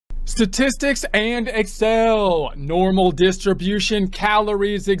Statistics and Excel, normal distribution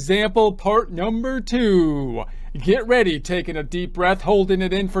calories example, part number 2. Get ready, taking a deep breath, holding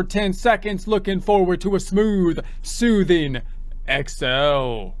it in for 10 seconds, looking forward to a smooth, soothing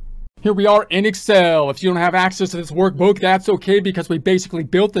Excel. Here we are in Excel. If you don't have access to this workbook, that's okay because we basically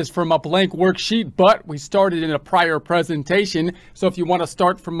built this from a blank worksheet, but we started in a prior presentation. So if you want to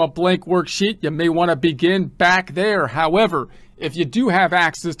start from a blank worksheet, you may want to begin back there. However, if you do have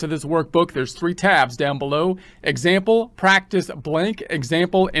access to this workbook, there's 3 tabs down below. Example, practice blank.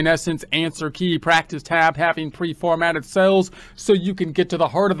 Example, in essence, answer key. Practice tab having pre-formatted cells so you can get to the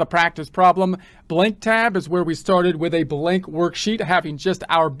heart of the practice problem. Blank tab is where we started with a blank worksheet having just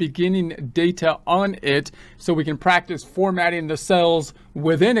our beginning data on it so we can practice formatting the cells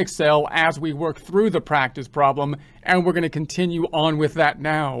within Excel as we work through the practice problem. And we're going to continue on with that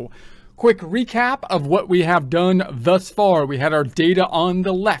now. Quick recap of what we have done thus far. We had our data on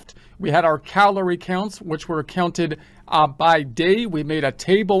the left. We had our calorie counts, which were counted by day. We made a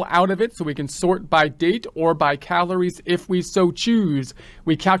table out of it so we can sort by date or by calories if we so choose.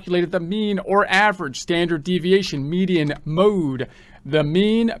 We calculated the mean or average, standard deviation, median, mode. The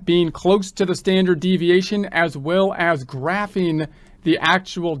mean being close to the standard deviation, as well as graphing the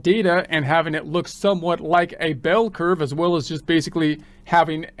actual data and having it look somewhat like a bell curve, as well as just basically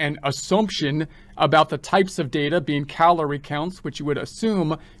having an assumption about the types of data being calorie counts, which you would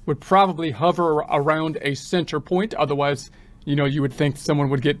assume would probably hover around a center point. Otherwise, you know, you would think someone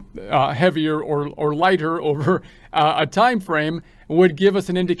would get heavier or lighter over a time frame, would give us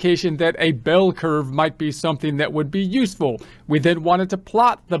an indication that a bell curve might be something that would be useful. We then wanted to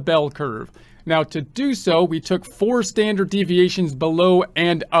plot the bell curve. Now, to do so, we took 4 standard deviations below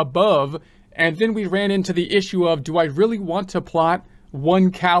and above, and then we ran into the issue of, do I really want to plot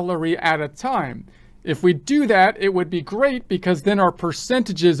 1 calorie at a time? If we do that, it would be great because then our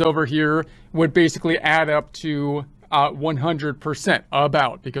percentages over here would basically add up to 100%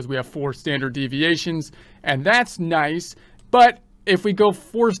 about, because we have 4 standard deviations, and that's nice. But if we go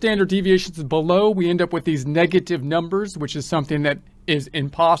 4 standard deviations below, we end up with these negative numbers, which is something that is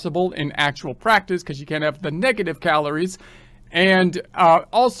impossible in actual practice because you can't have the negative calories. And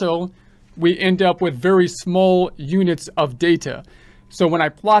also, we end up with very small units of data. So when I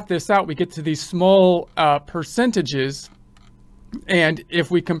plot this out, we get to these small percentages. And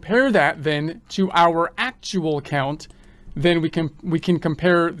if we compare that then to our actual count, then we can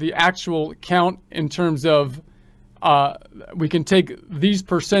compare the actual count in terms of we can take these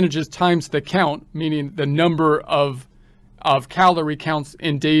percentages times the count, meaning the number of calorie counts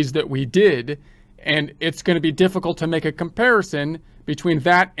in days that we did, and it's going to be difficult to make a comparison between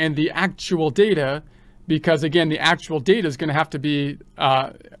that and the actual data, because again, the actual data is going to have to be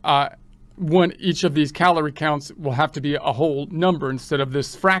each of these calorie counts will have to be a whole number instead of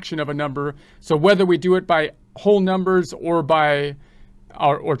this fraction of a number. So whether we do it by whole numbers or by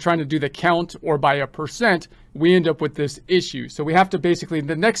or trying to do the count or by a percent, we end up with this issue. So we have to basically,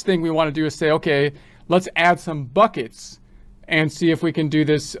 the next thing we want to do is say, okay, let's add some buckets and see if we can do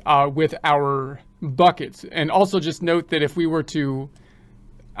this with our buckets. And also just note that if we were to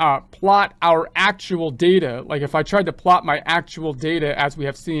plot our actual data, like if I tried to plot my actual data as we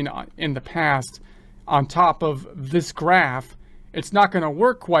have seen in the past on top of this graph, it's not going to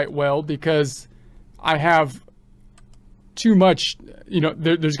work quite well because I have too much, you know,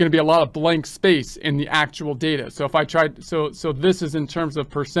 there's going to be a lot of blank space in the actual data. So if I tried, so this is in terms of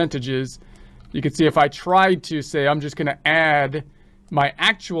percentages. You can see if I tried to say, I'm just going to add my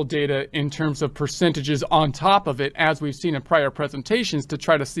actual data in terms of percentages on top of it, as we've seen in prior presentations, to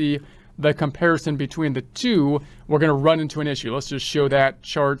try to see the comparison between the two, we're going to run into an issue. Let's just show that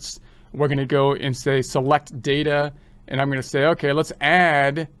charts. We're going to go and say select data, and I'm going to say, okay, let's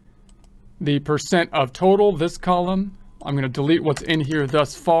add the percent of total, this column. I'm going to delete what's in here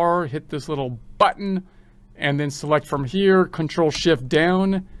thus far, hit this little button, and then select from here, Control Shift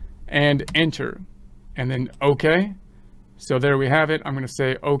down, and enter, and then OK. So there we have it. I'm going to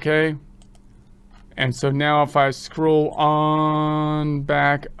say OK. And so now if I scroll on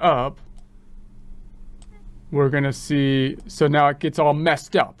back up, we're going to see, so now it gets all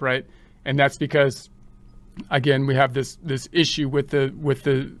messed up, right? And that's because, again, we have this issue with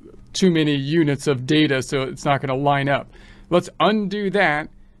the too many units of data, so it's not going to line up. Let's undo that.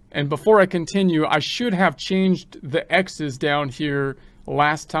 And before I continue, I should have changed the X's down here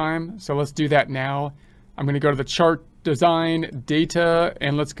last time. So let's do that now. I'm going to go to the chart design data,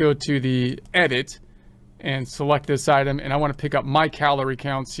 and let's go to the edit and select this item. And I want to pick up my calorie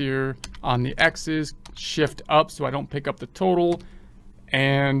counts here on the X's, shift up so I don't pick up the total,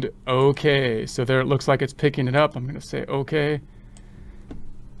 and okay. So there it looks like it's picking it up. I'm going to say okay.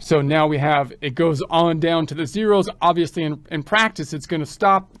 So now we have, it goes on down to the zeros. Obviously in practice, it's going to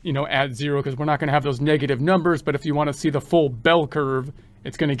stop, you know, at 0 because we're not going to have those negative numbers. But if you want to see the full bell curve,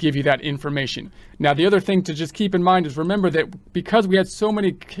 it's going to give you that information. Now, the other thing to just keep in mind is remember that because we had so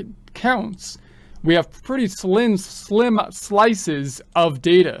many counts, we have pretty slim slices of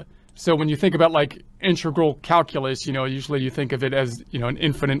data. So when you think about like integral calculus, you know, usually you think of it as, you know, an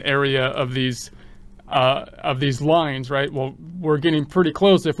infinite area of these lines, right? Well, we're getting pretty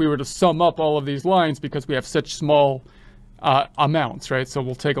close if we were to sum up all of these lines because we have such small amounts, right? So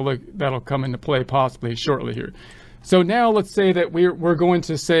we'll take a look, that'll come into play possibly shortly here. So now let's say that we're going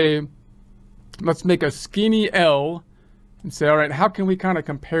to say, let's make a skinny L and say, all right, how can we kind of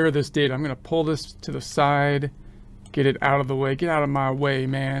compare this data? I'm going to pull this to the side, get it out of the way. Get out of my way,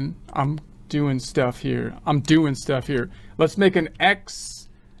 man. I'm doing stuff here. Let's make an X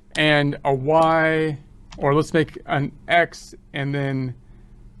and a Y, or let's make an X and then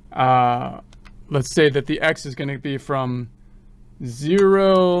let's say that the X is going to be from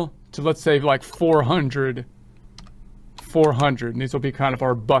 0 to, let's say, like 400, and these will be kind of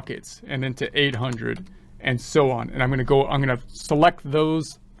our buckets, and then to 800 and so on. And I'm going to select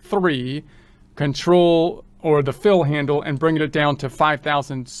those 3, control or the fill handle, and bring it down to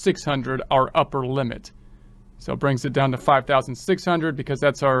 5,600, our upper limit. So it brings it down to 5,600 because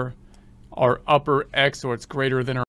that's our upper X, or it's greater than our